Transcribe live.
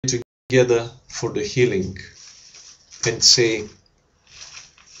together for the healing and say,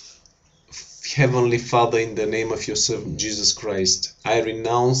 Heavenly Father, in the name of your servant Jesus Christ, I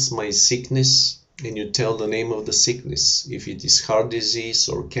renounce my sickness, and you tell the name of the sickness. If it is heart disease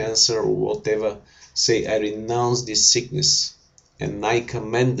or cancer or whatever, say, I renounce this sickness and I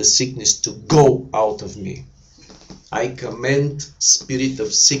command the sickness to go out of me. I command spirit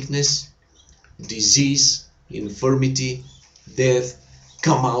of sickness, disease, infirmity, death,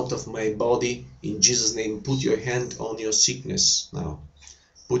 come out of my body in Jesus' name. Put your hand on your sickness now.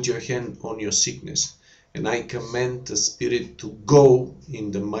 Put your hand on your sickness. And I command the spirit to go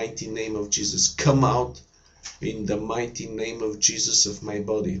in the mighty name of Jesus. Come out in the mighty name of Jesus of my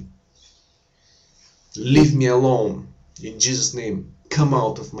body. Leave me alone in Jesus' name. Come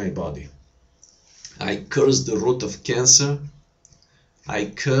out of my body. I curse the root of cancer. I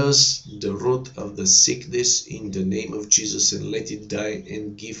curse the root of the sickness in the name of Jesus, and let it die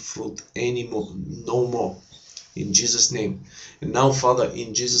and give fruit anymore, no more. In Jesus' name. And now, Father,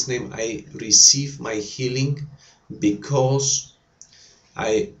 in Jesus' name, I receive my healing, because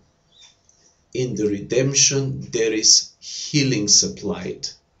in the redemption there is healing supplied.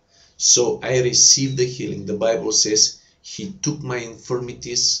 So I receive the healing. The Bible says he took my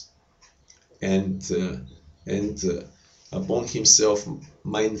infirmities and upon himself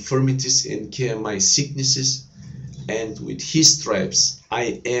my infirmities and care my sicknesses, and with his stripes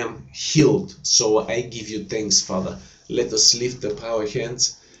I am healed. So I give you thanks, Father. Let us lift up our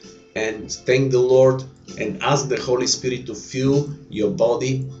hands and thank the Lord and ask the Holy Spirit to fill your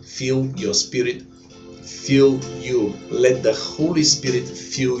body, fill your spirit, fill you. Let the Holy Spirit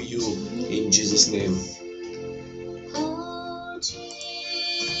fill you in Jesus' name. Oh, Jesus,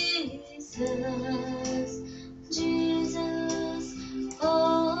 Jesus,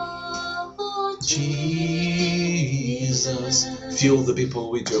 oh, Jesus, fill the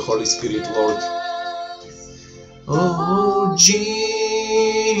people with your Holy Spirit, Lord. Oh, Jesus,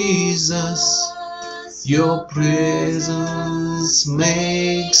 your presence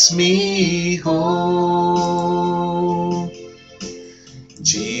makes me whole.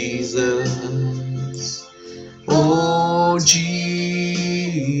 Jesus, oh,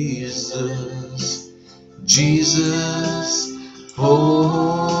 Jesus, Jesus,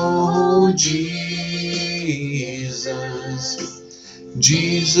 oh, Jesus,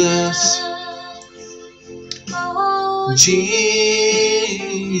 Jesus, oh, Jesus.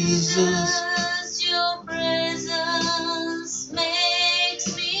 your presence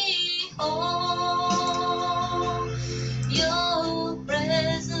makes me whole. Your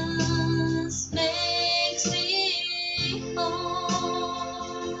presence makes me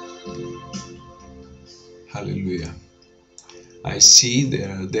whole. Hallelujah. I see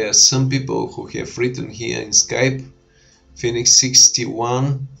there are some people who have written here in Skype, Phoenix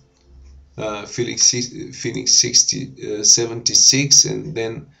 61, Phoenix 76, and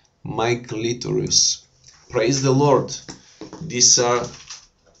then Mike Litorius. Praise the Lord. These are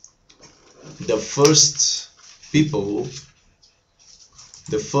the first people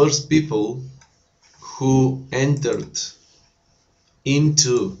who entered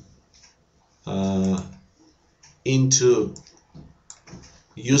into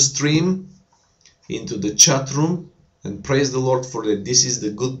Ustream, into the chat room, and praise the Lord for that. This is the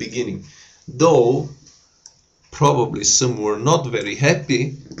good beginning. Though probably some were not very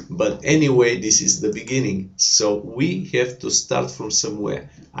happy, but anyway, this is the beginning. So we have to start from somewhere.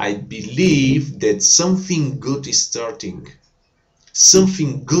 I believe that something good is starting.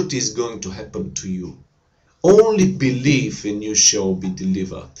 Something good is going to happen to you. Only believe and you shall be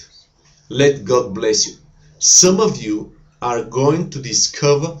delivered. Let God bless you. Some of you are going to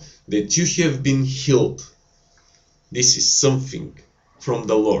discover that you have been healed. This is something from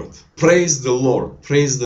the Lord. Praise the Lord. Praise the